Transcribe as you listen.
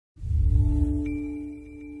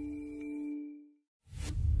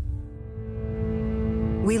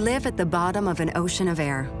We live at the bottom of an ocean of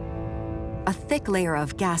air, a thick layer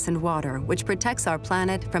of gas and water which protects our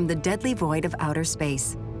planet from the deadly void of outer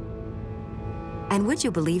space. And would you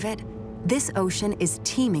believe it? This ocean is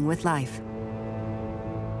teeming with life.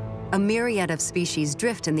 A myriad of species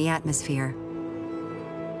drift in the atmosphere.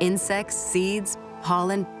 Insects, seeds,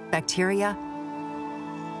 pollen, bacteria.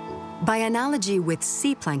 By analogy with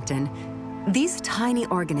sea plankton, these tiny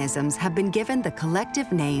organisms have been given the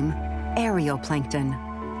collective name aerial plankton.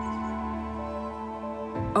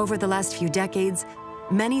 Over the last few decades,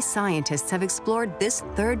 many scientists have explored this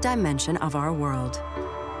third dimension of our world.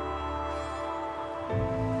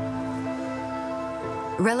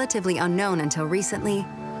 Relatively unknown until recently,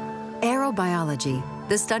 aerobiology,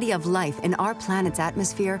 the study of life in our planet's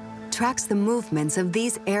atmosphere, tracks the movements of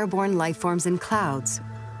these airborne life forms in clouds,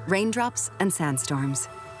 raindrops, and sandstorms.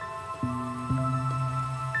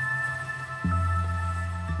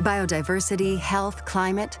 Biodiversity, health,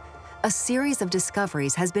 climate, a series of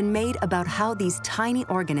discoveries has been made about how these tiny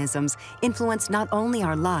organisms influence not only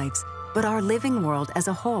our lives, but our living world as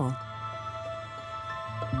a whole.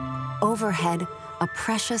 Overhead, a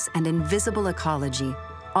precious and invisible ecology,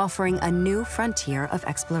 offering a new frontier of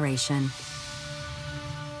exploration.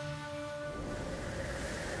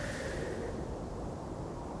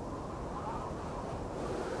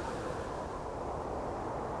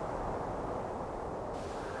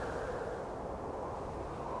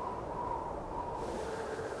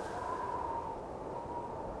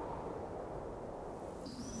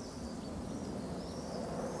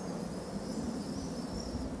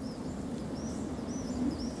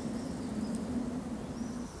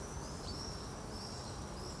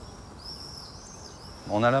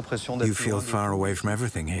 You feel far away from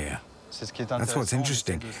everything here. That's what's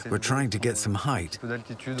interesting. We're trying to get some height,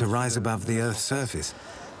 to rise above the Earth's surface,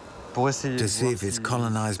 to see if it's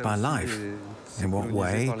colonized by life, in what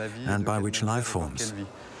way, and by which life forms.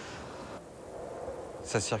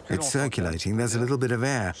 It's circulating. There's a little bit of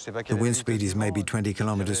air. The wind speed is maybe 20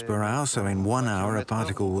 kilometers per hour, so in 1 hour a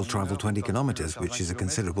particle will travel 20 kilometers, which is a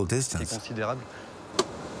considerable distance.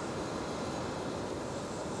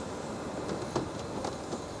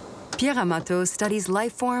 Pierre Amato studies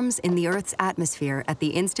life forms in the Earth's atmosphere at the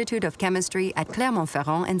Institute of Chemistry at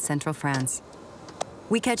Clermont-Ferrand in central France.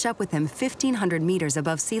 We catch up with him 1,500 meters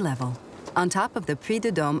above sea level, on top of the Puy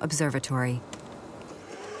de Dôme Observatory.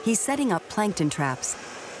 He's setting up plankton traps,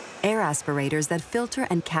 air aspirators that filter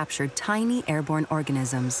and capture tiny airborne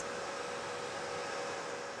organisms.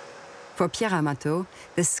 For Pierre Amato,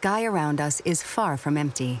 the sky around us is far from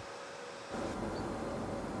empty.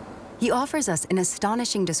 He offers us an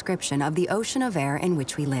astonishing description of the ocean of air in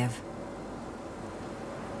which we live.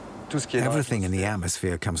 Everything in the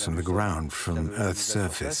atmosphere comes from the ground, from Earth's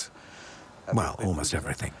surface. Well, almost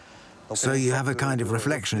everything. So you have a kind of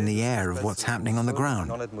reflection in the air of what's happening on the ground.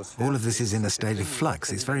 All of this is in a state of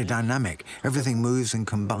flux. It's very dynamic. Everything moves and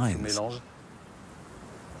combines.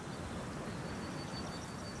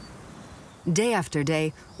 Day after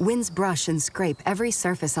day, winds brush and scrape every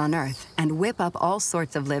surface on Earth and whip up all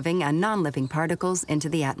sorts of living and non-living particles into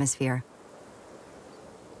the atmosphere.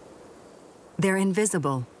 They're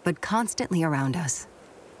invisible, but constantly around us.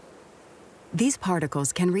 These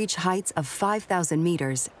particles can reach heights of 5,000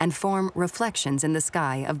 meters and form reflections in the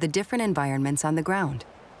sky of the different environments on the ground.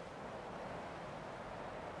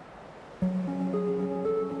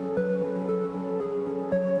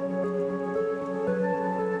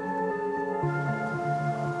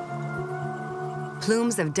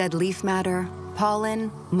 Plumes of dead leaf matter,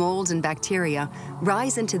 pollen, mold, and bacteria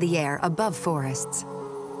rise into the air above forests.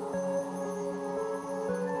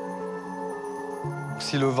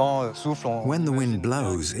 When the wind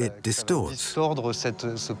blows, it distorts. It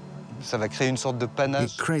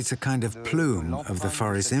creates a kind of plume of the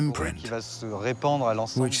forest imprint,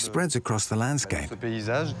 which spreads across the landscape.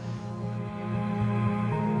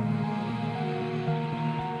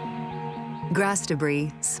 Grass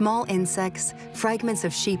debris, small insects, fragments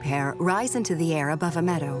of sheep hair rise into the air above a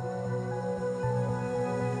meadow.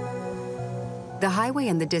 The highway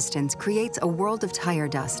in the distance creates a world of tire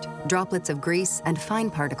dust, droplets of grease, and fine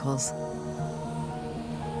particles.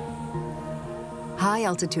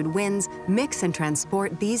 High-altitude winds mix and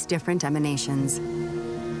transport these different emanations.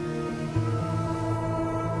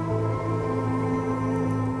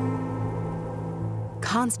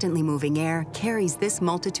 Constantly moving air carries this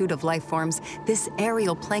multitude of life forms, this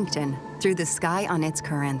aerial plankton, through the sky on its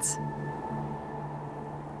currents.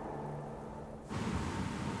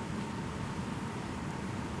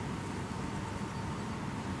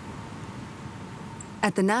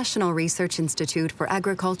 At the National Research Institute for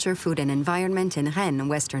Agriculture, Food and Environment in Rennes,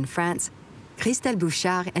 Western France, Christelle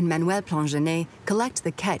Bouchard and Manuel Plangenet collect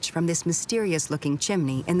the catch from this mysterious-looking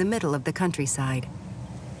chimney in the middle of the countryside.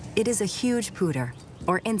 It is a huge pooter,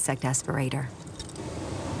 or insect aspirator.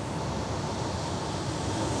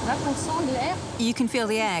 You can feel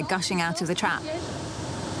the air gushing out of the trap.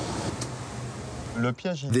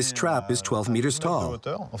 This trap is 12 meters tall.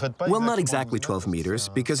 Well, not exactly 12 meters,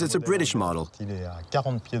 because it's a British model.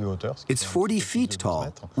 It's 40 feet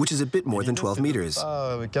tall, which is a bit more than 12 meters.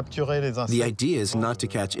 The idea is not to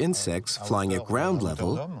catch insects flying at ground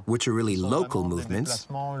level, which are really local movements.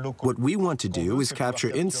 What we want to do is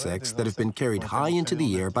capture insects that have been carried high into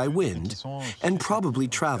the air by wind and probably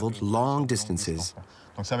traveled long distances.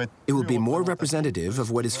 It will be more representative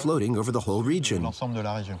of what is floating over the whole region.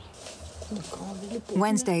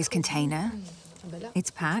 Wednesday's container.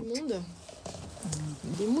 It's packed.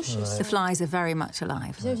 The flies are very much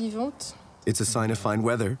alive. It's a sign of fine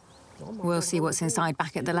weather. We'll see what's inside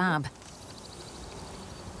back at the lab.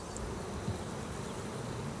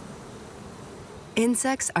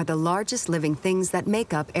 Insects are the largest living things that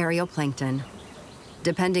make up aerial plankton.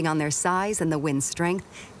 Depending on their size and the wind's strength,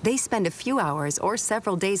 they spend a few hours or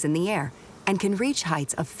several days in the air and can reach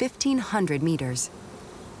heights of 1,500 meters.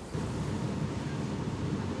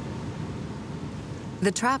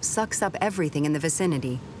 The trap sucks up everything in the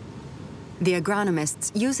vicinity. The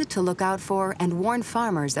agronomists use it to look out for and warn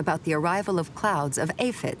farmers about the arrival of clouds of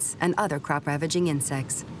aphids and other crop-ravaging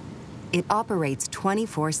insects. It operates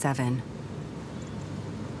 24/7.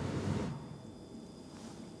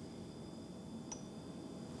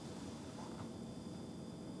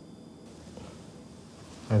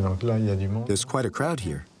 There's quite a crowd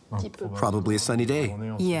here. Probably a sunny day.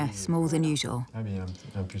 Yes, more than usual.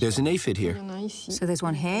 There's an aphid here. So there's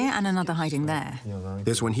one here and another hiding there.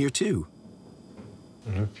 There's one here too.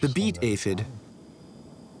 The beet aphid.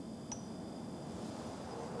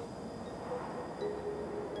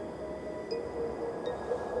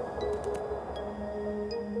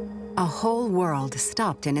 A whole world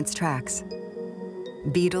stopped in its tracks.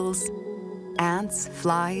 Beetles, ants,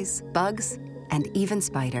 flies, bugs, and even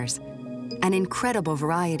spiders. An incredible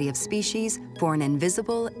variety of species for an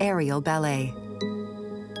invisible aerial ballet.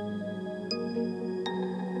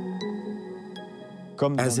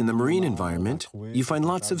 As in the marine environment, you find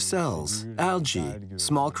lots of cells, algae,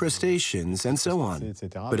 small crustaceans, and so on.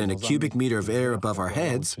 But in a cubic meter of air above our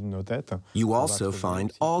heads, you also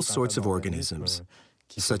find all sorts of organisms,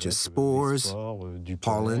 such as spores,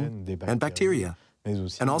 pollen, and bacteria,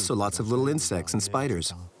 and also lots of little insects and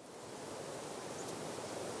spiders.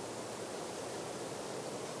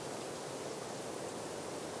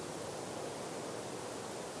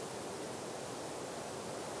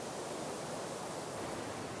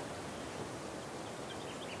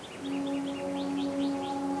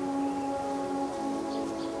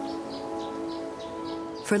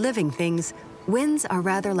 For living things, winds are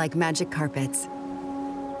rather like magic carpets.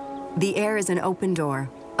 The air is an open door,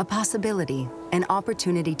 a possibility, an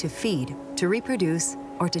opportunity to feed, to reproduce,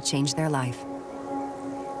 or to change their life.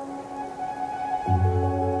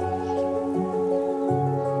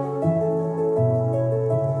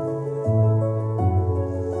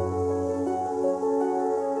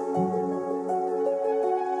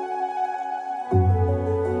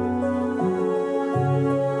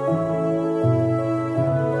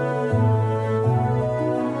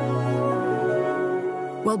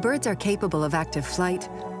 While birds are capable of active flight,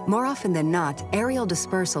 more often than not, aerial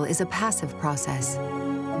dispersal is a passive process.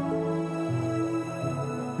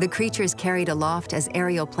 The creatures carried aloft as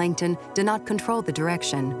aerial plankton do not control the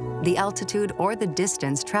direction, the altitude, or the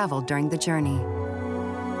distance traveled during the journey.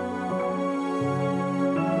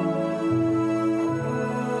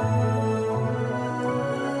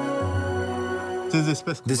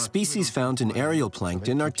 The species found in aerial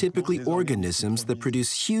plankton are typically organisms that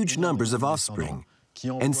produce huge numbers of offspring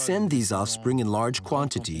and send these offspring in large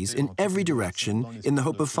quantities in every direction in the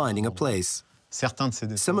hope of finding a place.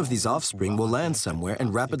 Some of these offspring will land somewhere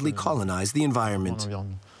and rapidly colonize the environment.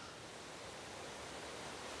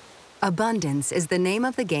 Abundance is the name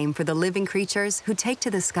of the game for the living creatures who take to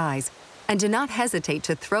the skies and do not hesitate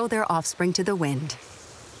to throw their offspring to the wind.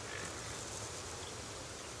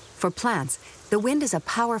 For plants, the wind is a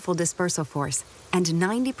powerful dispersal force, and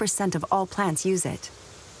 90% of all plants use it.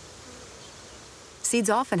 Seeds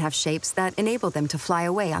often have shapes that enable them to fly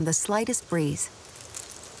away on the slightest breeze.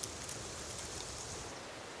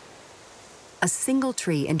 A single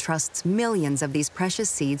tree entrusts millions of these precious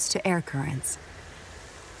seeds to air currents.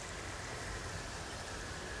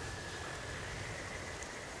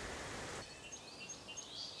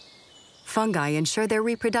 Fungi ensure their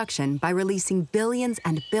reproduction by releasing billions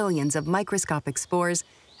and billions of microscopic spores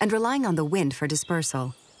and relying on the wind for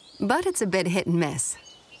dispersal. But it's a bit hit and miss.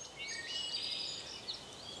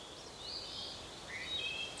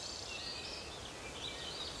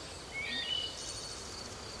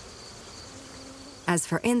 As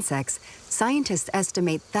for insects, scientists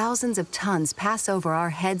estimate thousands of tons pass over our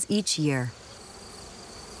heads each year.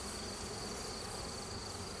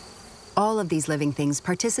 All of these living things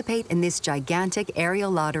participate in this gigantic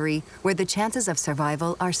aerial lottery where the chances of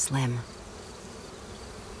survival are slim.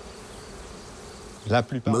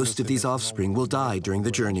 Most of these offspring will die during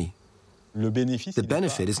the journey. The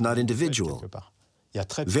benefit is not individual.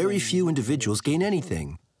 Very few individuals gain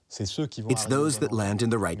anything. It's those that land in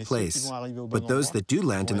the right place. But those that do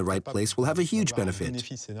land in the right place will have a huge benefit,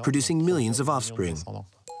 producing millions of offspring.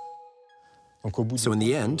 So in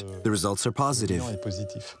the end, the results are positive.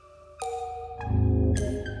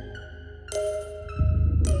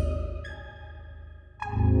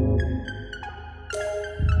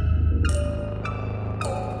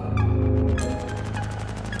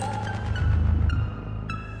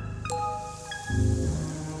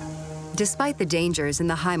 Despite the dangers and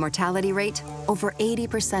the high mortality rate, over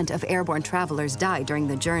 80% of airborne travelers die during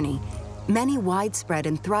the journey. Many widespread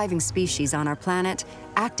and thriving species on our planet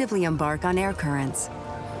actively embark on air currents.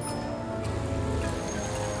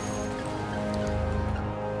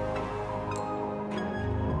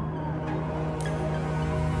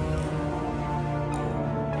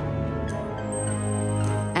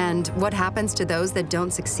 And what happens to those that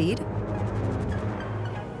don't succeed?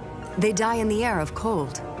 They die in the air of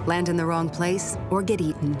cold, land in the wrong place, or get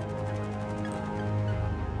eaten.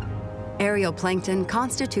 Aerial plankton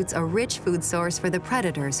constitutes a rich food source for the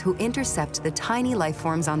predators who intercept the tiny life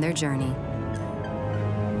forms on their journey.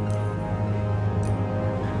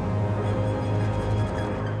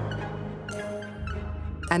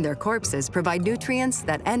 And their corpses provide nutrients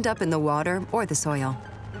that end up in the water or the soil.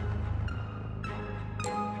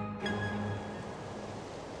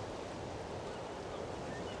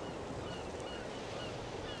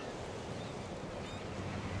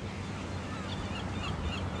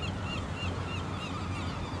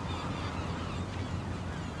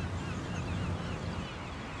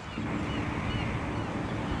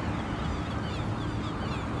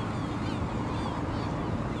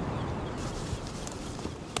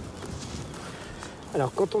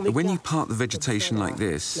 When you part the vegetation like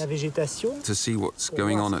this, to see what's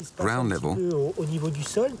going on at ground level,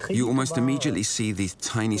 you almost immediately see these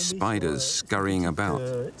tiny spiders scurrying about.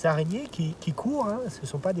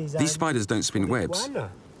 These spiders don't spin webs.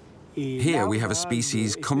 Here we have a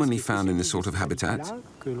species commonly found in this sort of habitat,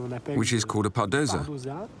 which is called a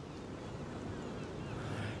pardosa.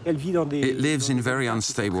 It lives in very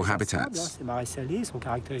unstable habitats.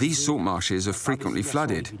 These salt marshes are frequently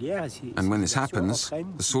flooded, and when this happens,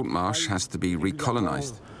 the salt marsh has to be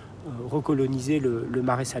recolonized.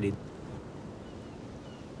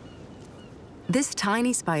 This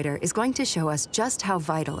tiny spider is going to show us just how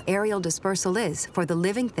vital aerial dispersal is for the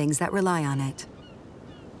living things that rely on it.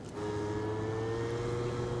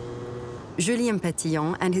 Julien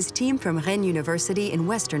Pétillon and his team from Rennes University in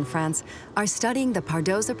Western France are studying the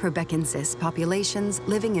Pardosa prabecensis populations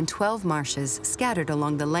living in 12 marshes scattered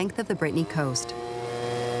along the length of the Brittany coast.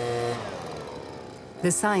 The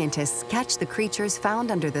scientists catch the creatures found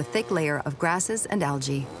under the thick layer of grasses and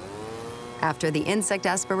algae. After the insect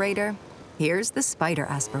aspirator, here's the spider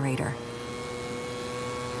aspirator.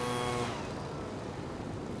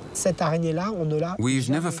 We've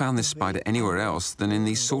never found this spider anywhere else than in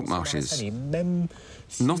these salt marshes,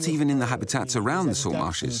 not even in the habitats around the salt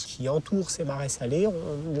marshes.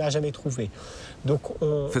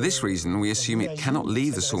 For this reason, we assume it cannot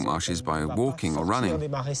leave the salt marshes by walking or running,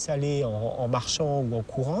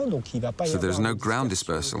 so there's no ground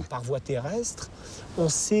dispersal.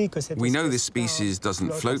 We know this species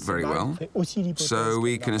doesn't float very well, so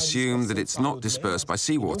we can assume that it's not dispersed by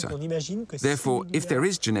seawater. Therefore, if there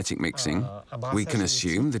is genetic mixing, we can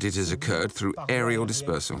assume that it has occurred through aerial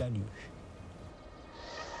dispersal.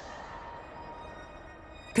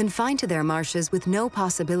 Confined to their marshes with no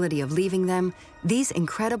possibility of leaving them, these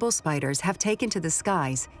incredible spiders have taken to the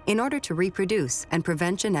skies in order to reproduce and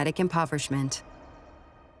prevent genetic impoverishment.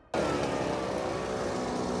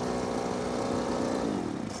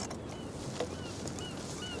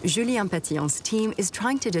 Julien Pétillon's team is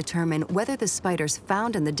trying to determine whether the spiders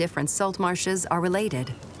found in the different salt marshes are related.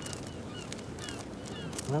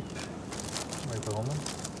 Hop. Ouais, pas vraiment.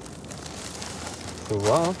 Faut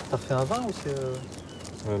voir, hein. T'as fait un 20 ou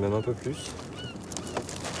c'est... même un peu plus.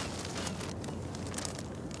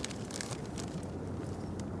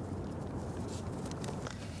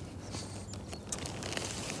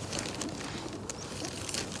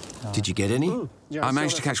 Did you get any? I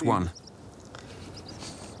managed to catch one.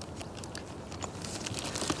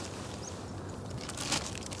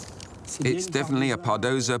 It's definitely a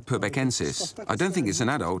Pardosa purbecensis. I don't think it's an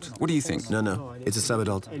adult. What do you think? No, it's a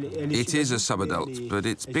subadult. It is a subadult, but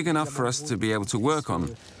it's big enough for us to be able to work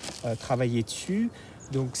on.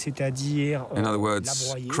 In other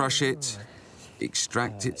words, crush it,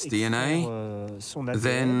 extract its DNA,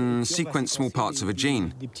 then sequence small parts of a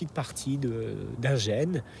gene.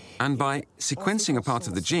 And by sequencing a part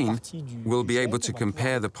of the gene, we'll be able to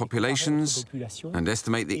compare the populations and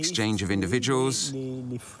estimate the exchange of individuals,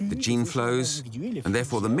 the gene flows, and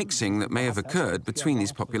therefore the mixing that may have occurred between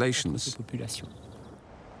these populations.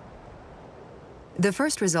 The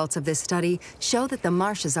first results of this study show that the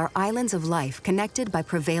marshes are islands of life connected by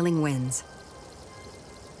prevailing winds.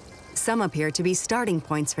 Some appear to be starting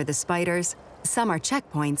points for the spiders, some are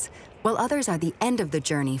checkpoints, while others are the end of the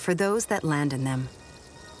journey for those that land in them.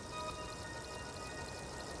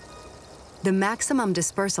 The maximum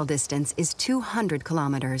dispersal distance is 200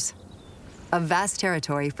 kilometers, a vast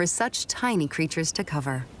territory for such tiny creatures to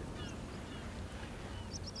cover.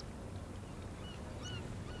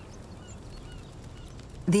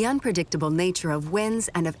 The unpredictable nature of winds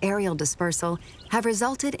and of aerial dispersal have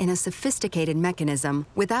resulted in a sophisticated mechanism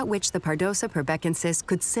without which the Pardosa purbecensis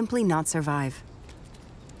could simply not survive.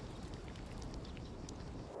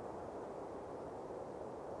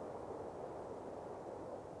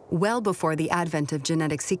 Well before the advent of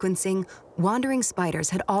genetic sequencing, wandering spiders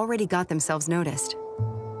had already got themselves noticed,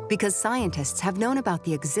 because scientists have known about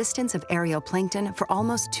the existence of aerial plankton for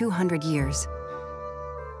almost 200 years.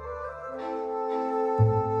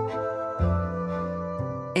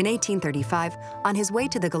 In 1835, on his way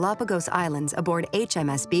to the Galapagos Islands aboard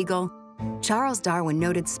HMS Beagle, Charles Darwin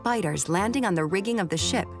noted spiders landing on the rigging of the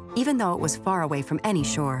ship, even though it was far away from any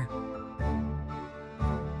shore.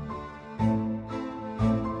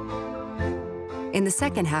 In the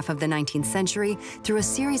second half of the 19th century, through a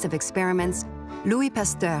series of experiments, Louis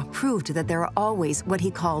Pasteur proved that there are always what he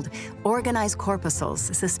called organized corpuscles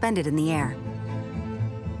suspended in the air.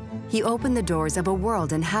 He opened the doors of a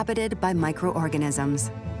world inhabited by microorganisms.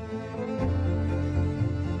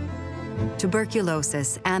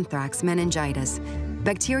 Tuberculosis, anthrax, meningitis,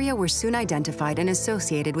 bacteria were soon identified and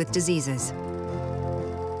associated with diseases.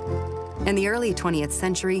 In the early 20th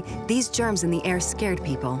century, these germs in the air scared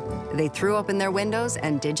people. They threw open their windows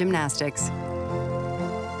and did gymnastics.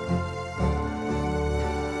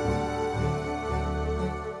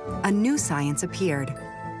 A new science appeared,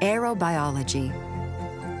 aerobiology.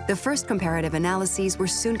 The first comparative analyses were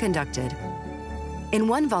soon conducted. In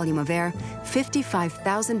one volume of air,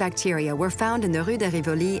 55,000 bacteria were found in the Rue de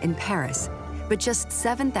Rivoli in Paris, but just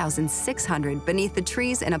 7,600 beneath the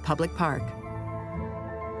trees in a public park.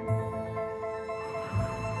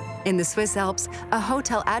 In the Swiss Alps, a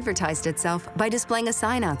hotel advertised itself by displaying a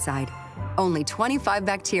sign outside. Only 25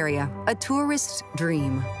 bacteria, a tourist's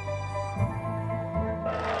dream.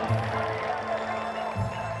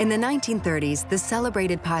 In the 1930s, the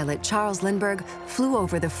celebrated pilot Charles Lindbergh flew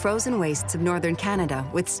over the frozen wastes of northern Canada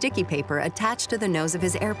with sticky paper attached to the nose of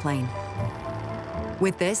his airplane.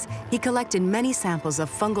 With this, he collected many samples of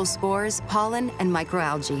fungal spores, pollen, and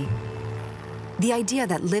microalgae. The idea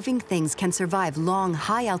that living things can survive long,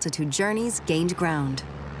 high-altitude journeys gained ground.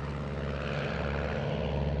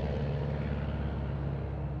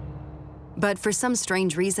 But for some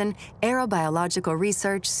strange reason, aerobiological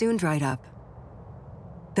research soon dried up.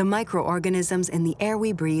 The microorganisms in the air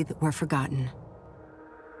we breathe were forgotten.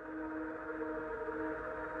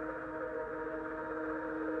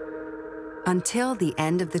 Until the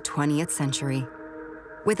end of the 20th century.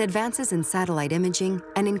 With advances in satellite imaging,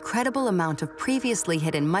 an incredible amount of previously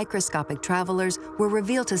hidden microscopic travelers were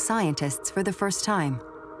revealed to scientists for the first time.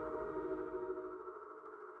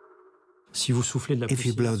 If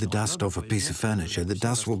you blow the dust off a piece of furniture, the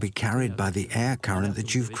dust will be carried by the air current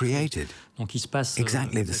that you've created.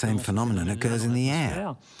 Exactly the same phenomenon occurs in the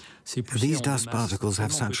air. These dust particles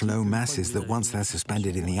have such low masses that once they're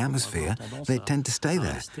suspended in the atmosphere, they tend to stay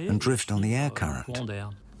there and drift on the air current.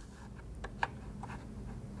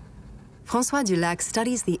 François Dulac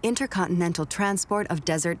studies the intercontinental transport of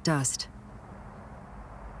desert dust.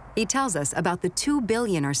 He tells us about the 2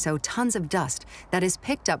 billion or so tons of dust that is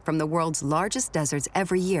picked up from the world's largest deserts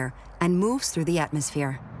every year and moves through the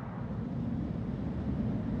atmosphere.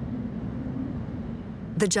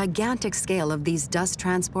 The gigantic scale of these dust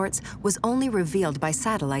transports was only revealed by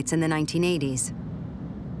satellites in the 1980s.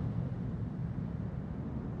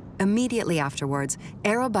 Immediately afterwards,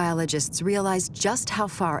 aerobiologists realized just how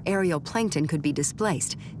far aerial plankton could be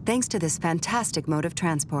displaced thanks to this fantastic mode of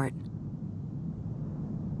transport.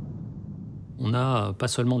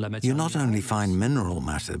 You not only find mineral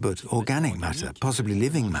matter, but organic matter, possibly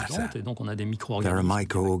living matter. There are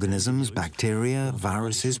microorganisms, bacteria,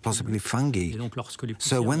 viruses, possibly fungi.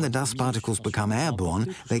 So when the dust particles become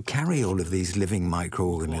airborne, they carry all of these living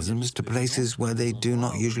microorganisms to places where they do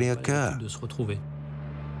not usually occur.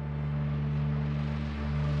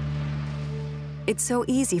 It's so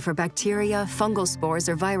easy for bacteria, fungal spores,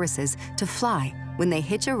 or viruses to fly when they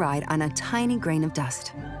hitch a ride on a tiny grain of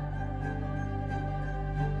dust.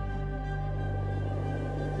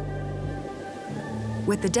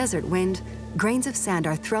 With the desert wind, grains of sand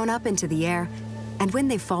are thrown up into the air, and when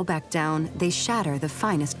they fall back down, they shatter the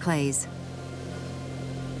finest clays.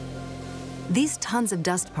 These tons of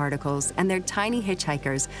dust particles and their tiny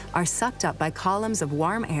hitchhikers are sucked up by columns of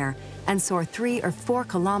warm air and soar 3 or 4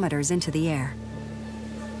 kilometers into the air.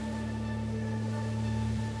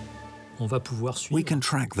 We can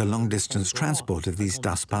track the long-distance transport of these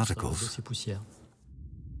dust particles.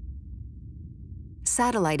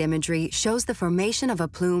 Satellite imagery shows the formation of a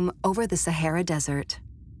plume over the Sahara Desert.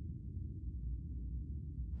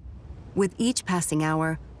 With each passing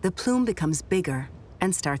hour, the plume becomes bigger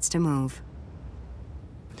and starts to move.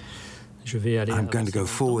 I'm going to go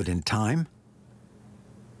forward in time.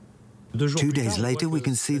 2 days later, we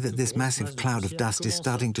can see that this massive cloud of dust is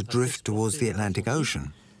starting to drift towards the Atlantic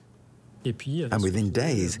Ocean. And within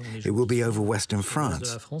days, it will be over western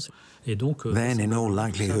France. Then, in all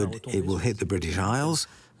likelihood, it will hit the British Isles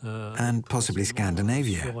and possibly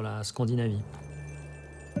Scandinavia.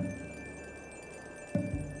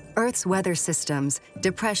 Earth's weather systems,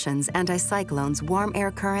 depressions, anticyclones, warm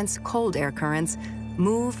air currents, cold air currents,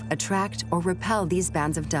 move, attract, or repel these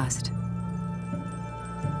bands of dust.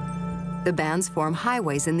 The bands form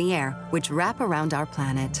highways in the air, which wrap around our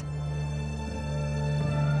planet.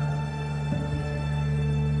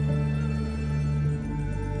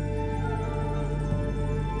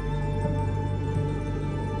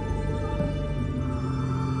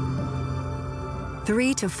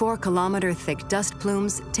 Three to 4 kilometer thick dust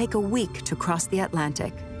plumes take a week to cross the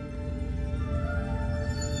Atlantic.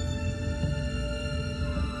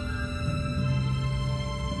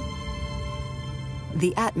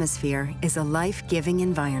 The atmosphere is a life-giving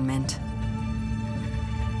environment.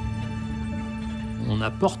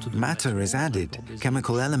 Matter is added,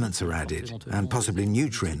 chemical elements are added, and possibly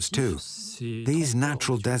nutrients too. These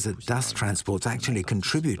natural desert dust transports actually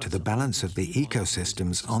contribute to the balance of the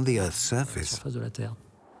ecosystems on the Earth's surface.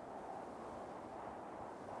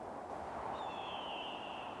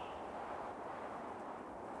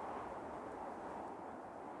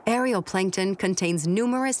 Aerial plankton contains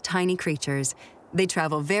numerous tiny creatures. They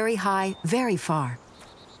travel very high, very far.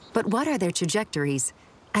 But what are their trajectories?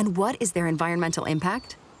 And what is their environmental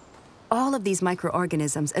impact? All of these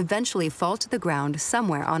microorganisms eventually fall to the ground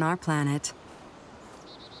somewhere on our planet.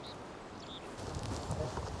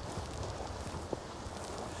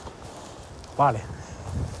 Vale.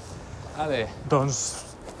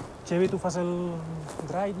 Doncs, Xevi, tu fas el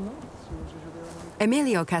drive, no?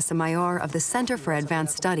 Emilio Casamayor of the Center for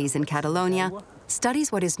Advanced Studies in Catalonia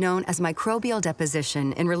studies what is known as microbial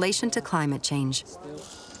deposition in relation to climate change.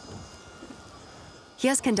 He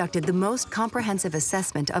has conducted the most comprehensive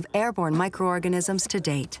assessment of airborne microorganisms to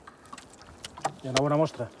date.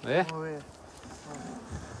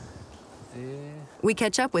 We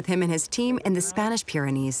catch up with him and his team in the Spanish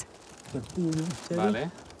Pyrenees.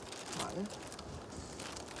 Vale.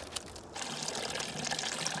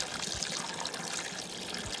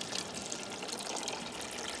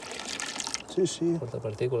 Sí, sí.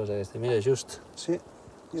 Portapartículas este, mira, just. Sí.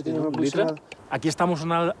 Aquí estamos a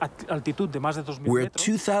una altitud de más de 2,000 We're at metros.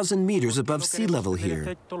 2,000 meters above sea level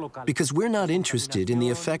here because we're not interested in the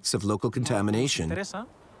effects of local contamination.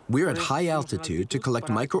 We're at high altitude to collect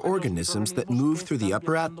microorganisms that move through the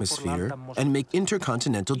upper atmosphere and make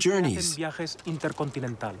intercontinental journeys.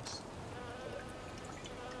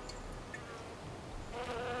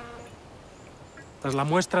 Tras la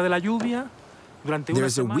muestra de la lluvia, durante una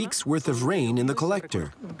There's a semana, week's worth of rain in the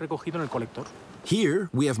collector. recogido en el colector. Here,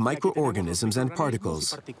 we have microorganisms and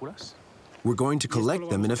particles. We're going to collect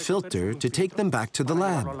them in a filter to take them back to the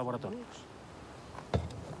lab.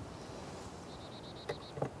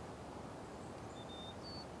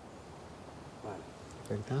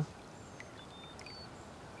 Perfecto.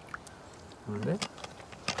 Vale.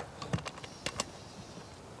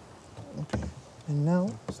 Okay. And now,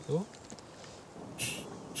 Esto.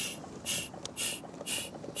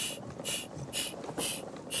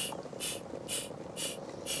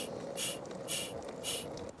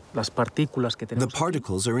 Las partículas que The tenemos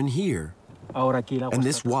particles are in here, ahora aquí el agua and está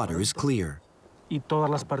this water is clear.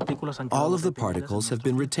 All of the particles have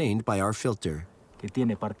been retained by our filter.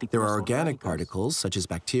 There are organic particles such as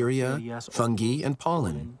bacteria, fungi, and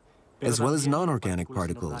pollen, as well as non-organic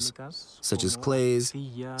particles such as clays,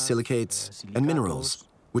 silicates, and minerals,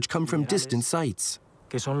 which come from distant sites.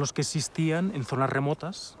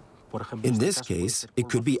 In this case, it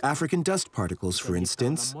could be African dust particles, for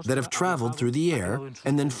instance, that have traveled through the air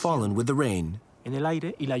and then fallen with the rain.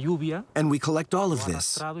 And we collect all of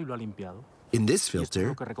this. In this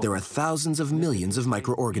filter, there are thousands of millions of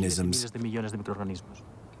microorganisms.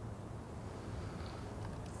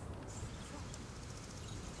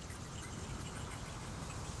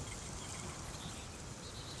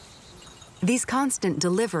 These constant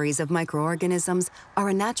deliveries of microorganisms are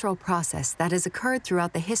a natural process that has occurred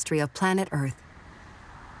throughout the history of planet Earth.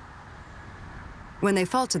 When they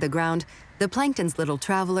fall to the ground, the plankton's little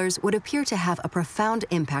travelers would appear to have a profound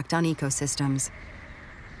impact on ecosystems.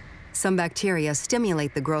 Some bacteria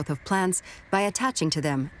stimulate the growth of plants by attaching to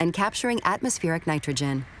them and capturing atmospheric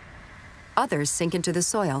nitrogen. Others sink into the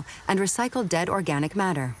soil and recycle dead organic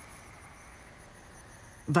matter.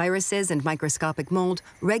 Viruses and microscopic mold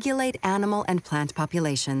regulate animal and plant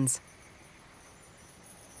populations.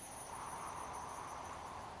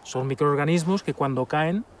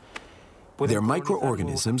 They're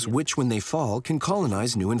microorganisms which, when they fall, can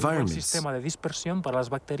colonize new environments.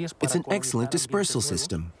 It's an excellent dispersal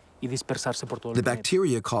system. The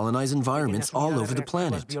bacteria colonize environments all over the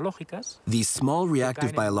planet. These small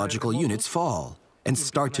reactive biological units fall and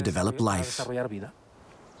start to develop life.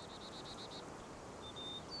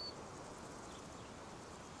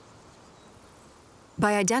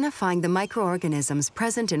 By identifying the microorganisms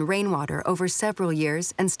present in rainwater over several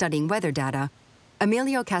years and studying weather data,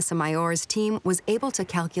 Emilio Casamayor's team was able to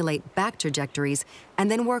calculate back trajectories and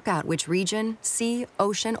then work out which region, sea,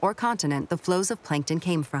 ocean, or continent the flows of plankton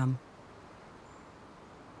came from.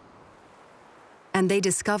 And they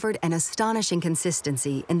discovered an astonishing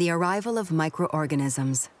consistency in the arrival of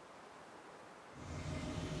microorganisms.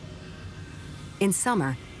 In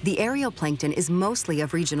summer, the aerial plankton is mostly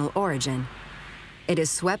of regional origin. It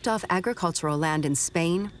is swept off agricultural land in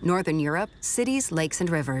Spain, Northern Europe, cities, lakes,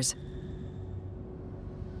 and rivers.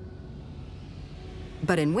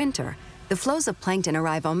 But in winter, the flows of plankton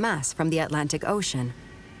arrive en masse from the Atlantic Ocean.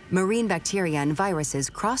 Marine bacteria and viruses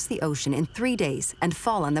cross the ocean in 3 days and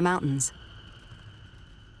fall on the mountains.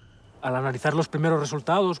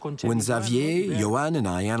 When Xavier, Johan, and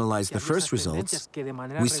I analyzed the first results,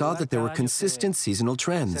 we saw that there were consistent seasonal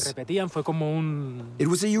trends. It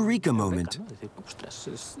was a eureka moment.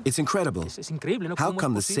 It's incredible. How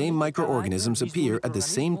come the same microorganisms appear at the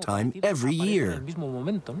same time every year?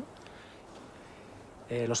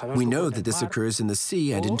 We know that this occurs in the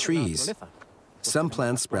sea and in trees. Some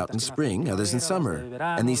plants sprout in spring, others in summer,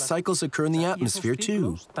 and these cycles occur in the atmosphere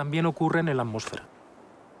too.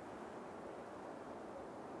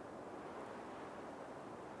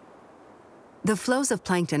 The flows of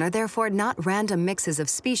plankton are therefore not random mixes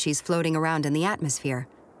of species floating around in the atmosphere.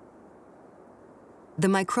 The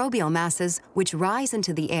microbial masses, which rise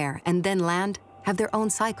into the air and then land, have their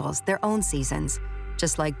own cycles, their own seasons,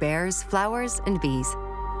 just like bears, flowers, and bees.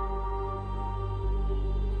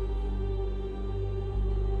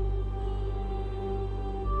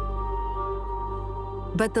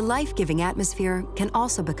 But the life-giving atmosphere can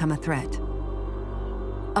also become a threat.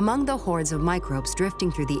 Among the hordes of microbes drifting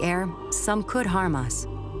through the air, some could harm us.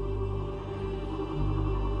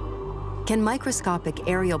 Can microscopic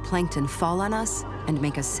aerial plankton fall on us and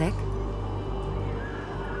make us sick?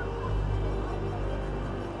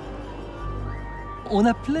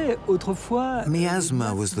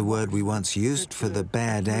 Miasma was the word we once used for the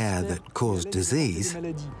bad air that caused disease.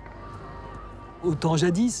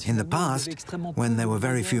 In the past, when there were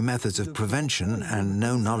very few methods of prevention and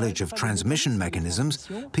no knowledge of transmission mechanisms,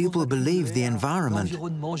 people believed the environment,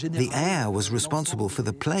 the air, was responsible for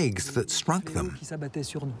the plagues that struck them.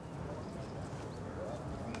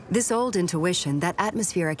 This old intuition that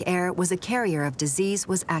atmospheric air was a carrier of disease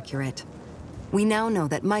was accurate. We now know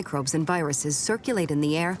that microbes and viruses circulate in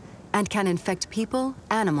the air and can infect people,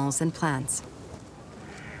 animals, and plants.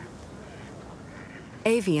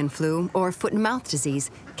 Avian flu, or foot-and-mouth disease,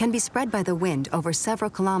 can be spread by the wind over several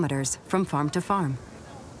kilometers from farm to farm.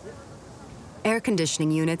 Air conditioning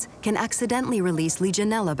units can accidentally release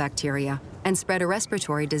Legionella bacteria and spread a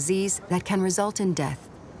respiratory disease that can result in death,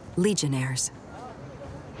 Legionnaires.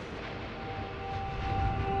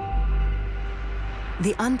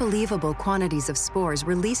 The unbelievable quantities of spores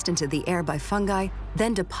released into the air by fungi,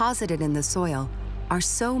 then deposited in the soil, are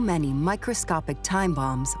so many microscopic time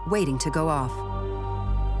bombs waiting to go off.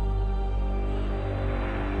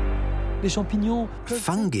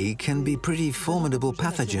 Fungi can be pretty formidable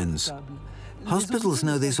pathogens. Hospitals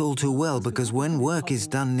know this all too well because when work is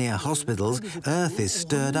done near hospitals, earth is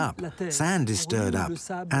stirred up, sand is stirred up,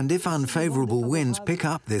 and if unfavorable winds pick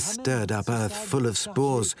up this stirred up earth full of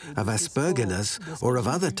spores of aspergillus or of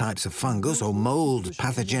other types of fungus or mold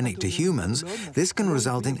pathogenic to humans, this can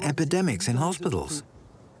result in epidemics in hospitals.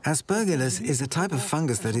 Aspergillus is a type of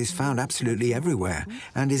fungus that is found absolutely everywhere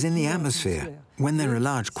and is in the atmosphere. When there are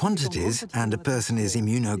large quantities and a person is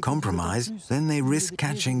immunocompromised, then they risk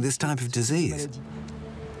catching this type of disease.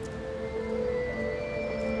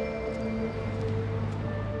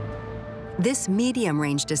 This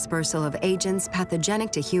medium-range dispersal of agents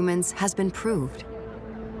pathogenic to humans has been proved.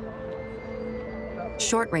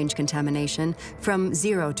 Short-range contamination, from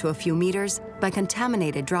 0 to a few meters, by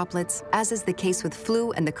contaminated droplets, as is the case with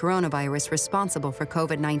flu and the coronavirus responsible for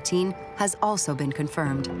COVID-19, has also been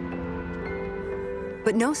confirmed.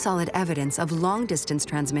 But no solid evidence of long-distance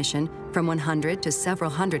transmission, from 100 to several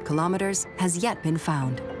hundred kilometers, has yet been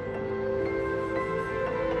found.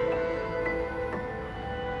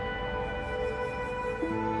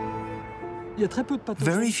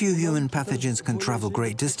 Very few human pathogens can travel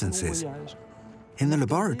great distances. In the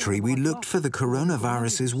laboratory, we looked for the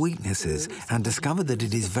coronavirus's weaknesses and discovered that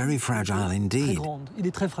it is very fragile indeed.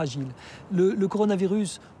 The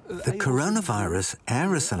coronavirus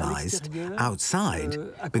aerosolized outside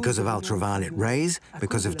because of ultraviolet rays,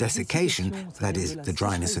 because of desiccation, that is, the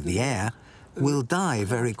dryness of the air, will die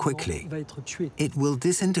very quickly. It will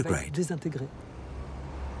disintegrate.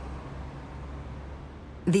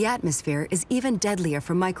 The atmosphere is even deadlier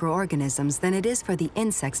for microorganisms than it is for the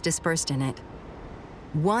insects dispersed in it.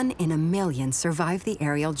 1 in a million survive the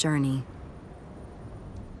aerial journey.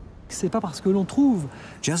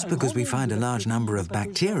 Just because we find a large number of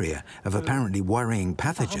bacteria, of apparently worrying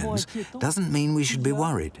pathogens, doesn't mean we should be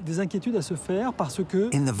worried.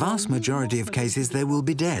 In the vast majority of cases, they will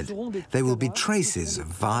be dead. There will be traces of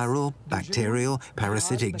viral, bacterial,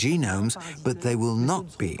 parasitic genomes, but they will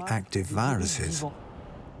not be active viruses.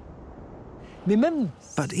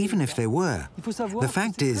 But even if they were, the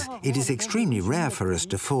fact is, it is extremely rare for us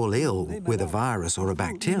to fall ill with a virus or a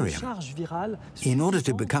bacterium. In order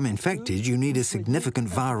to become infected, you need a significant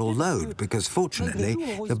viral load because, fortunately,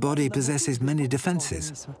 the body possesses many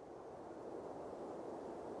defenses.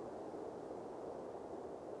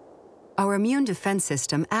 Our immune defense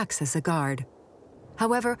system acts as a guard.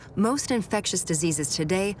 However, most infectious diseases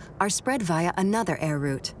today are spread via another air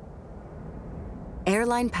route.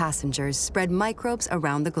 Airline passengers spread microbes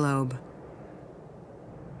around the globe.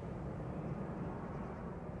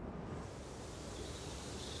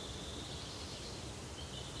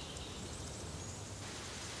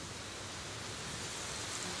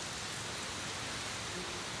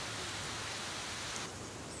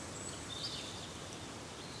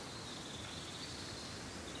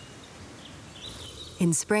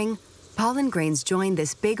 In spring, pollen grains join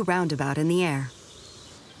this big roundabout in the air.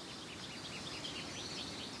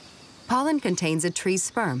 Pollen contains a tree's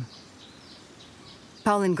sperm.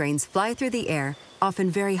 Pollen grains fly through the air,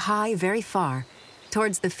 often very high, very far,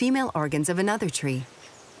 towards the female organs of another tree.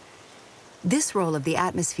 This role of the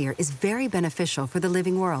atmosphere is very beneficial for the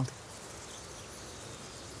living world.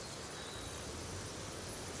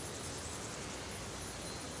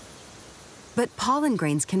 But pollen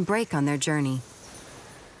grains can break on their journey.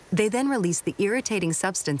 They then release the irritating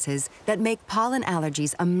substances that make pollen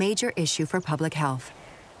allergies a major issue for public health.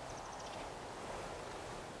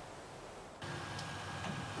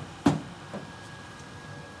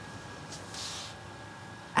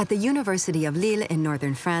 At the University of Lille in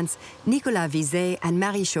northern France, Nicolas Vizet and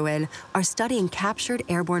Marie Choel are studying captured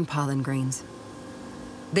airborne pollen grains.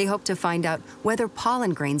 They hope to find out whether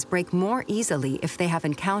pollen grains break more easily if they have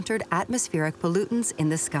encountered atmospheric pollutants in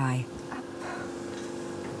the sky.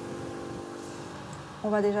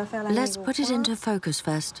 Let's put it into focus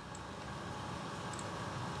first.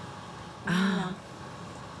 Ah.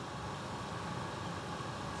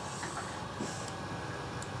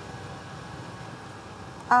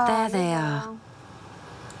 There they are.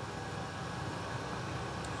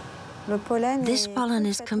 This pollen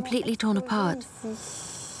is completely torn apart.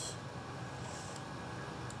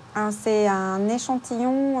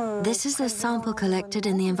 This is a sample collected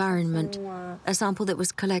in the environment, a sample that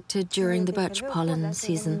was collected during the birch pollen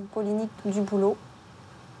season.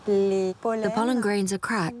 The pollen grains are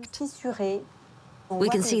cracked. We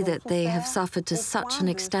can see that they have suffered to such an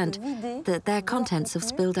extent that their contents have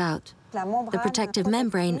spilled out. The protective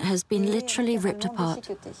membrane has been literally ripped apart.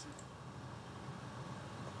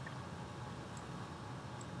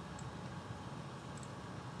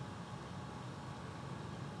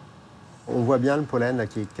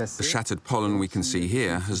 The shattered pollen we can see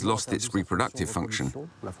here has lost its reproductive function,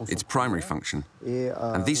 its primary function.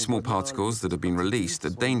 And these small particles that have been released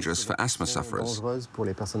are dangerous for asthma sufferers.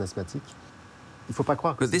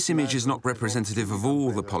 But this image is not representative of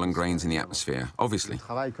all the pollen grains in the atmosphere, obviously.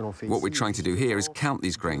 What we're trying to do here is count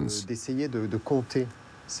these grains.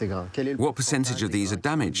 What percentage of these are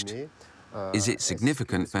damaged? Is it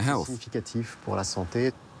significant for health?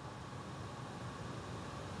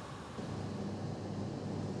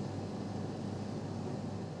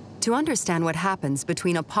 To understand what happens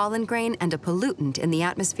between a pollen grain and a pollutant in the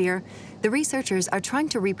atmosphere, the researchers are trying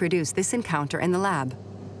to reproduce this encounter in the lab.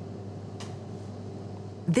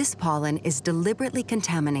 This pollen is deliberately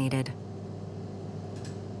contaminated.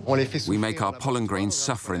 We make our pollen grains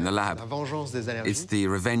suffer in the lab. It's the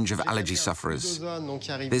revenge of allergy sufferers.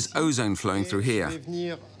 There's ozone flowing through here,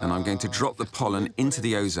 and I'm going to drop the pollen into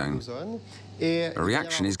the ozone. A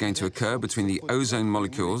reaction is going to occur between the ozone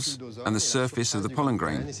molecules and the surface of the pollen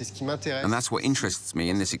grain, and that's what interests me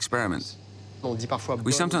in this experiment.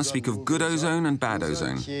 We sometimes speak of good ozone and bad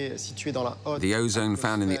ozone. The ozone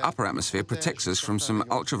found in the upper atmosphere protects us from some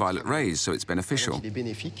ultraviolet rays, so it's beneficial.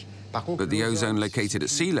 But the ozone located at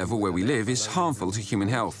sea level where we live is harmful to human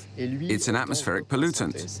health. It's an atmospheric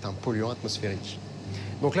pollutant.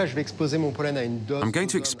 I'm going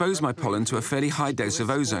to expose my pollen to a fairly high dose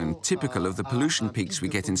of ozone, typical of the pollution peaks we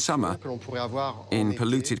get in summer in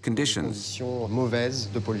polluted conditions.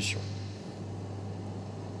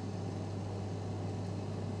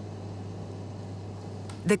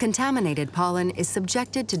 The contaminated pollen is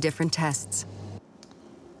subjected to different tests.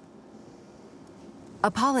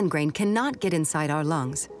 A pollen grain cannot get inside our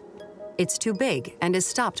lungs. It's too big and is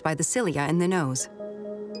stopped by the cilia in the nose.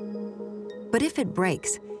 But if it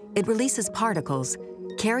breaks, it releases particles,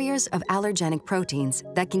 carriers of allergenic proteins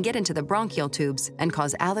that can get into the bronchial tubes and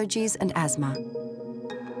cause allergies and asthma.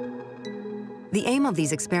 The aim of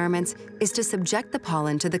these experiments is to subject the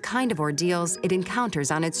pollen to the kind of ordeals it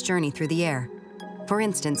encounters on its journey through the air. For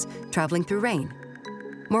instance, traveling through rain.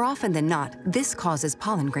 More often than not, this causes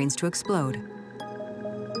pollen grains to explode.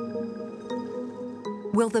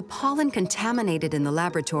 Will the pollen contaminated in the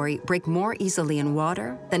laboratory break more easily in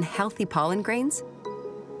water than healthy pollen grains?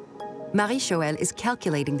 Marie Choel is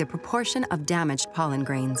calculating the proportion of damaged pollen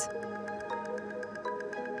grains.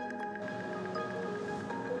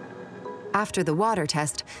 After the water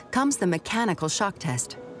test comes the mechanical shock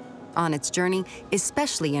test. On its journey,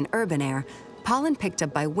 especially in urban air, pollen picked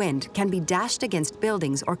up by wind can be dashed against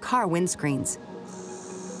buildings or car windscreens.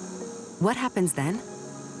 What happens then?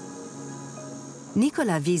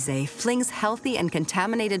 Nicolas Vizet flings healthy and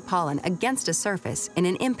contaminated pollen against a surface in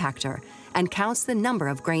an impactor and counts the number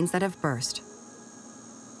of grains that have burst.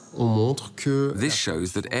 This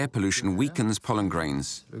shows that air pollution weakens pollen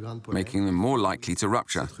grains, making them more likely to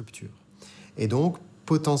rupture.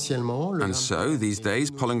 And so, these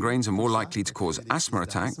days, pollen grains are more likely to cause asthma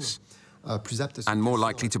attacks and more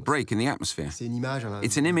likely to break in the atmosphere.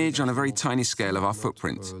 It's an image on a very tiny scale of our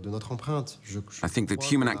footprint. I think that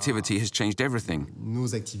human activity has changed everything,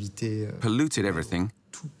 polluted everything,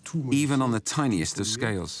 even on the tiniest of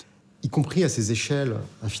scales. Y compris à ces échelles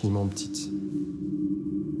infiniment petites.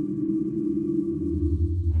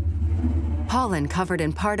 Pollen covered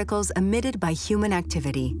in particles emitted by human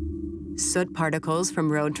activity. Soot particles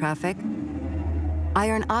from road traffic,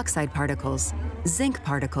 iron oxide particles, zinc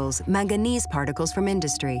particles, manganese particles from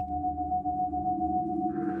industry.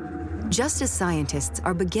 Just as scientists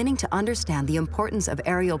are beginning to understand the importance of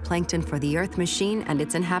aerial plankton for the Earth machine and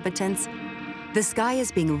its inhabitants, the sky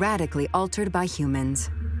is being radically altered by humans.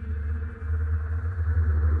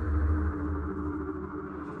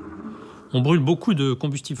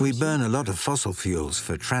 We burn a lot of fossil fuels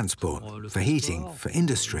for transport, for heating, for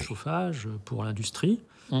industry.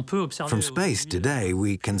 From space today,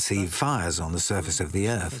 we can see fires on the surface of the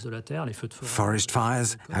Earth. Forest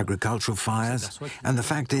fires, agricultural fires, and the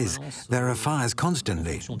fact is, there are fires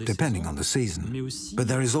constantly, depending on the season. But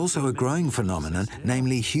there is also a growing phenomenon,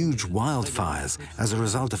 namely huge wildfires, as a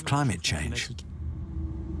result of climate change.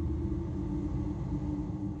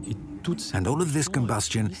 And all of this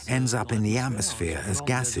combustion ends up in the atmosphere as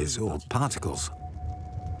gases or particles.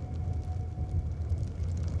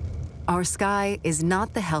 Our sky is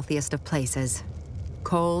not the healthiest of places.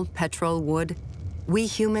 Coal, petrol, wood, we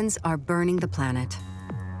humans are burning the planet.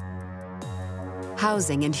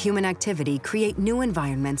 Housing and human activity create new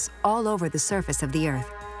environments all over the surface of the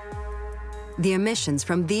Earth. The emissions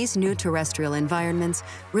from these new terrestrial environments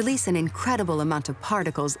release an incredible amount of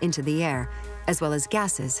particles into the air, as well as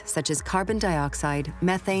gases such as carbon dioxide,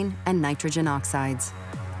 methane, and nitrogen oxides.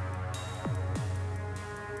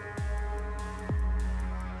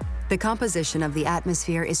 The composition of the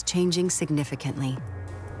atmosphere is changing significantly.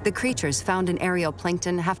 The creatures found in aerial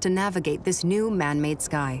plankton have to navigate this new man-made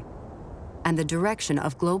sky. And the direction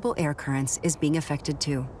of global air currents is being affected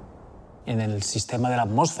too. In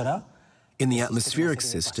the atmospheric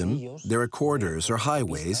system, there are corridors or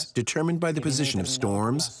highways determined by the position of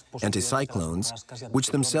storms, anticyclones,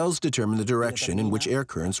 which themselves determine the direction in which air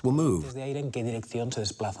currents will move.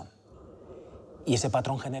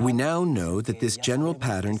 We now know that this general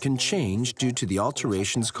pattern can change due to the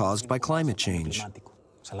alterations caused by climate change.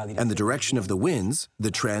 And the direction of the winds, the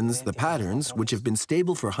trends, the patterns, which have been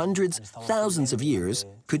stable for hundreds, thousands of years,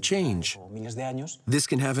 could change. This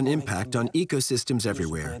can have an impact on ecosystems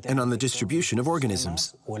everywhere and on the distribution of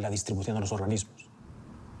organisms.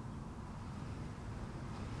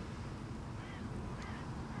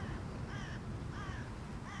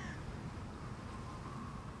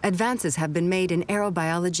 Advances have been made in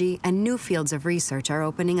aerobiology and new fields of research are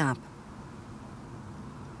opening up.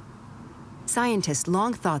 Scientists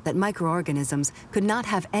long thought that microorganisms could not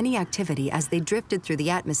have any activity as they drifted through the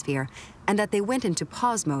atmosphere and that they went into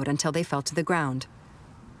pause mode until they fell to the ground.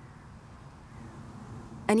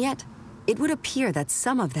 And yet, it would appear that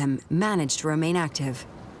some of them managed to remain active.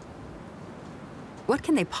 What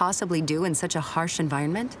can they possibly do in such a harsh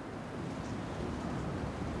environment?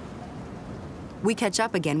 We catch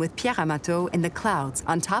up again with Pierre Amato in the clouds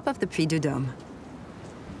on top of the Puy du Dôme.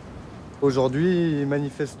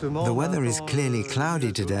 The weather is clearly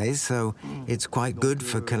cloudy today, so it's quite good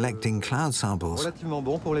for collecting cloud samples.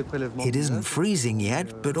 It isn't freezing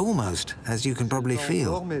yet, but almost, as you can probably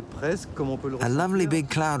feel. A lovely big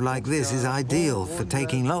cloud like this is ideal for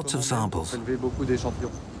taking lots of samples.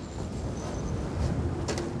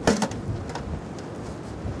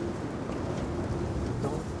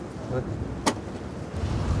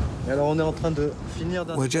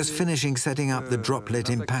 We're just finishing setting up the droplet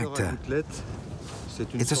impactor.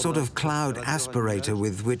 It's a sort of cloud aspirator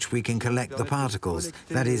with which we can collect the particles,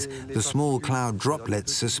 that is, the small cloud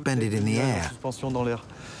droplets suspended in the air.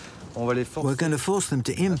 We're going to force them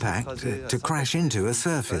to impact, to crash into a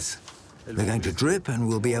surface. They're going to drip, and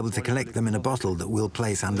we'll be able to collect them in a bottle that we'll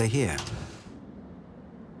place under here.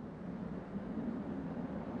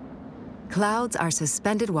 Clouds are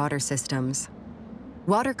suspended water systems.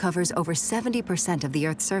 Water covers over 70% of the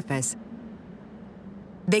Earth's surface.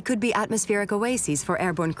 They could be atmospheric oases for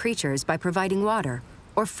airborne creatures by providing water,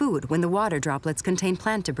 or food when the water droplets contain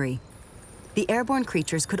plant debris. The airborne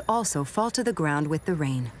creatures could also fall to the ground with the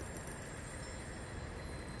rain.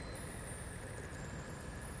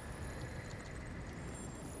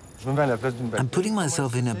 I'm putting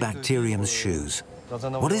myself in a bacterium's shoes.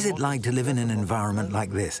 What is it like to live in an environment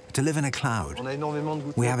like this, to live in a cloud?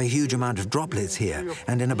 We have a huge amount of droplets here,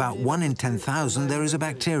 and in about 1 in 10,000 there is a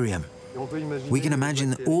bacterium. We can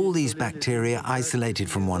imagine all these bacteria isolated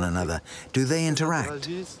from one another. Do they interact?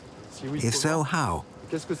 If so, how?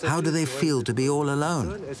 How do they feel to be all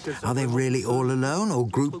alone? Are they really all alone or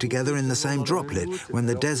grouped together in the same droplet when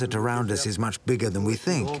the desert around us is much bigger than we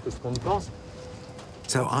think?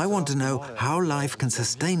 So I want to know how life can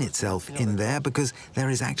sustain itself in there, because there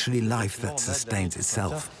is actually life that sustains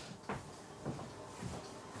itself.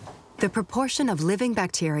 The proportion of living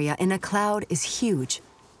bacteria in a cloud is huge,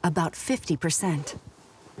 about 50%.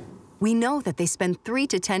 We know that they spend 3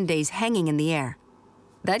 to 10 days hanging in the air.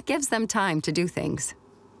 That gives them time to do things.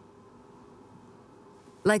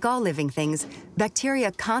 Like all living things,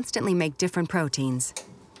 bacteria constantly make different proteins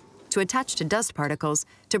to attach to dust particles,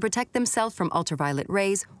 to protect themselves from ultraviolet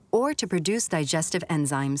rays, or to produce digestive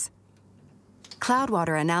enzymes. Cloud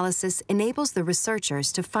water analysis enables the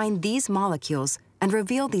researchers to find these molecules and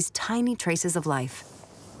reveal these tiny traces of life.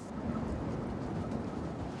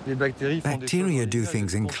 Bacteria do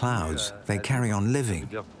things in clouds. They carry on living.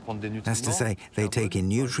 That's to say, they take in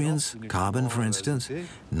nutrients, carbon for instance,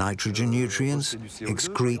 nitrogen nutrients,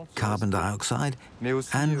 excrete carbon dioxide,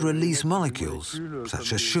 and release molecules,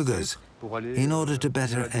 such as sugars, in order to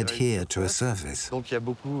better adhere to a surface.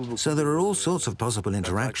 So there are all sorts of possible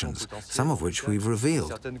interactions, some of which we've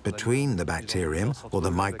revealed, between the bacterium, or the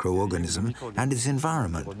microorganism, and its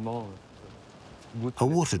environment. A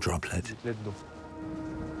water droplet.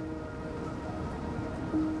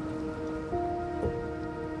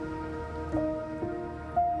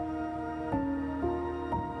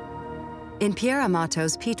 In Pierre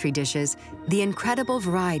Amato's petri dishes, the incredible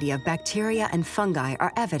variety of bacteria and fungi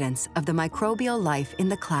are evidence of the microbial life in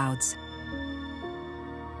the clouds.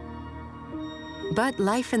 But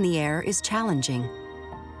life in the air is challenging.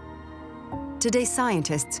 Today,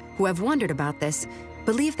 scientists who have wondered about this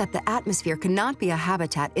believe that the atmosphere cannot be a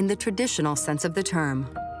habitat in the traditional sense of the term.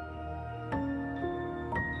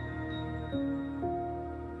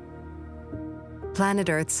 Planet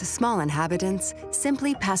Earth's small inhabitants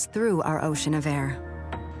simply pass through our ocean of air.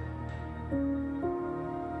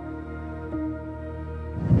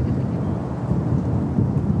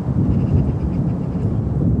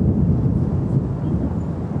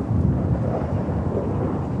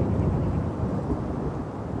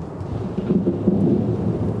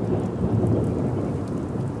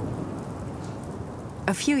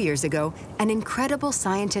 A few years ago, an incredible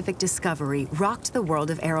scientific discovery rocked the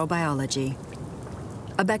world of aerobiology.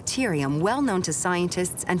 A bacterium well known to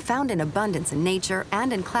scientists and found in abundance in nature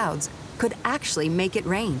and in clouds could actually make it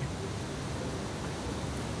rain.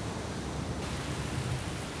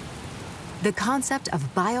 The concept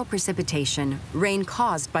of bioprecipitation, rain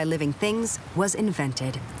caused by living things, was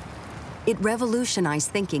invented. It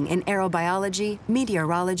revolutionized thinking in aerobiology,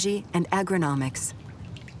 meteorology, and agronomics.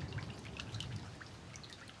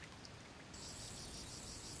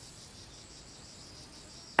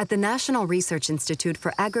 At the National Research Institute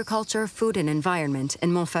for Agriculture, Food and Environment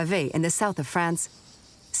in Montfavet in the south of France,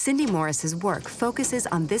 Cindy Morris's work focuses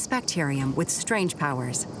on this bacterium with strange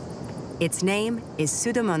powers. Its name is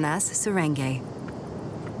Pseudomonas syringae.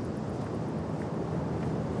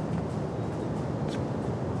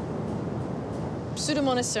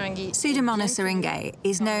 Pseudomonas syringae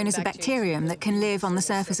is known as a bacterium that can live on the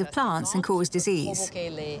surface of plants and cause disease.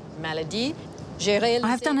 I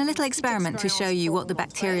have done a little experiment to show you what the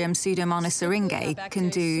bacterium Pseudomonas syringae can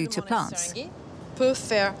do to plants.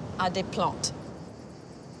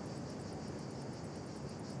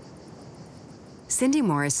 Cindy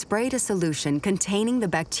Morris sprayed a solution containing the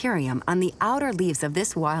bacterium on the outer leaves of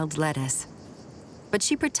this wild lettuce, but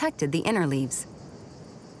she protected the inner leaves.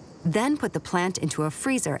 Then put the plant into a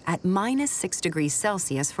freezer at -6 degrees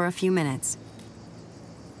Celsius for a few minutes.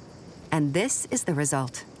 And this is the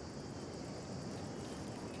result.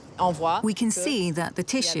 We can see that the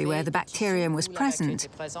tissue where the bacterium was present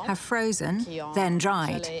have frozen, then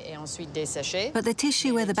dried. But the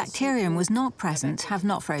tissue where the bacterium was not present have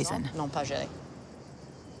not frozen.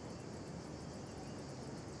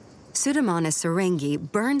 Pseudomonas syringae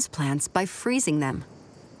burns plants by freezing them.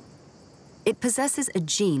 It possesses a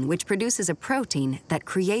gene which produces a protein that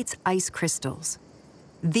creates ice crystals.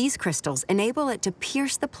 These crystals enable it to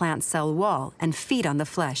pierce the plant cell wall and feed on the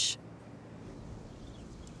flesh.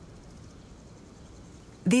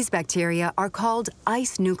 These bacteria are called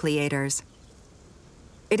ice nucleators.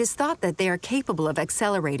 It is thought that they are capable of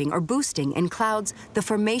accelerating or boosting in clouds the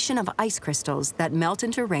formation of ice crystals that melt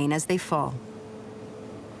into rain as they fall.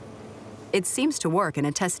 It seems to work in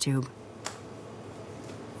a test tube.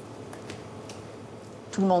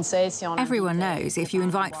 Everyone knows if you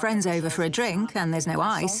invite friends over for a drink and there's no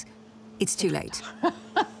ice, it's too late.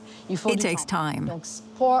 It takes time.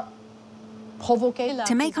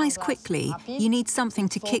 To make ice quickly, you need something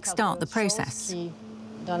to kickstart the process.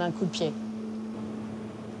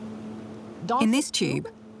 In this tube,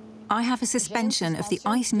 I have a suspension of the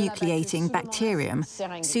ice-nucleating bacterium,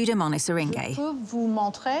 Pseudomonas syringae.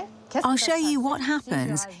 I'll show you what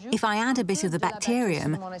happens if I add a bit of the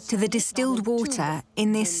bacterium to the distilled water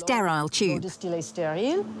in this sterile tube.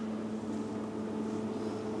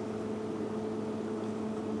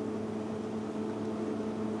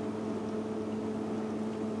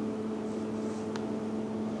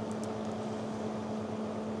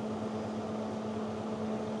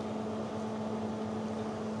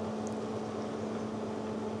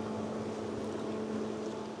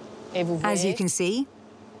 As you can see,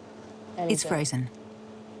 it's frozen.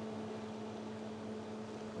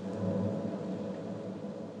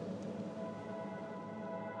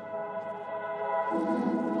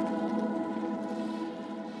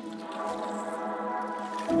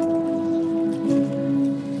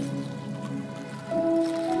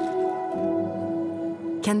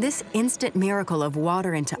 Can this instant miracle of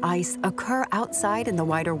water into ice occur outside in the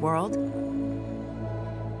wider world?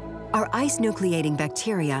 Are ice-nucleating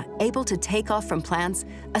bacteria able to take off from plants,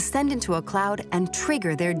 ascend into a cloud, and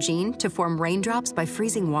trigger their gene to form raindrops by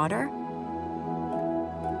freezing water?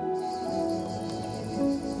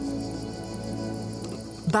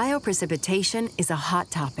 Bioprecipitation is a hot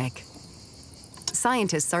topic.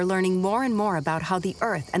 Scientists are learning more and more about how the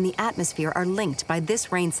Earth and the atmosphere are linked by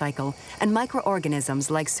this rain cycle and microorganisms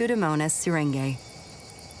like Pseudomonas syringae.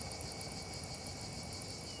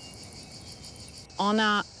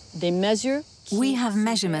 We have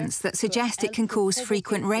measurements that suggest it can cause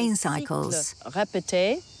frequent rain cycles.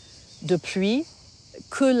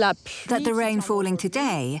 That the rain falling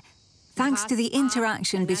today, thanks to the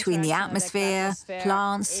interaction between the atmosphere,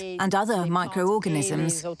 plants, and other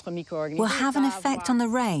microorganisms, will have an effect on the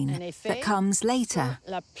rain that comes later.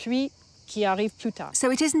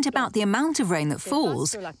 So it isn't about the amount of rain that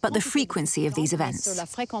falls, but the frequency of these events.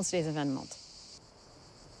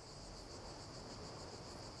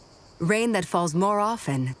 Rain that falls more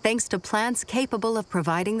often thanks to plants capable of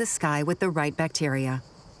providing the sky with the right bacteria.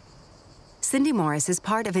 Cindy Morris is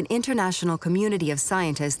part of an international community of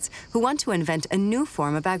scientists who want to invent a new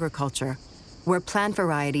form of agriculture, where plant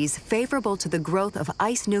varieties favorable to the growth of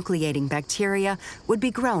ice-nucleating bacteria would be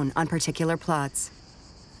grown on particular plots.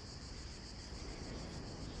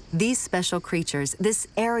 These special creatures, this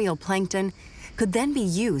aerial plankton, could then be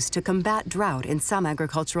used to combat drought in some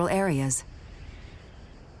agricultural areas.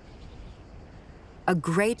 A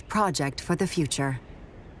great project for the future.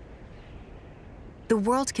 The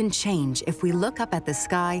world can change if we look up at the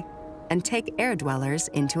sky and take air dwellers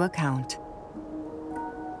into account.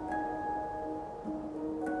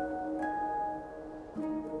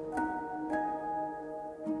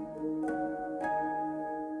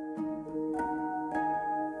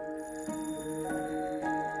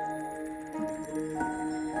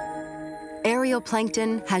 Aerial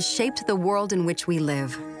plankton has shaped the world in which we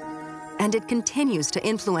live, and it continues to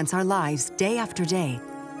influence our lives day after day.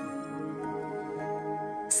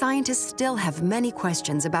 Scientists still have many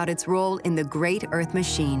questions about its role in the great Earth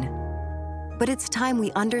machine. But it's time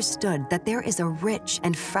we understood that there is a rich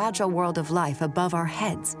and fragile world of life above our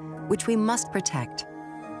heads, which we must protect,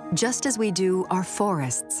 just as we do our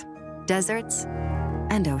forests, deserts,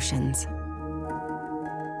 and oceans.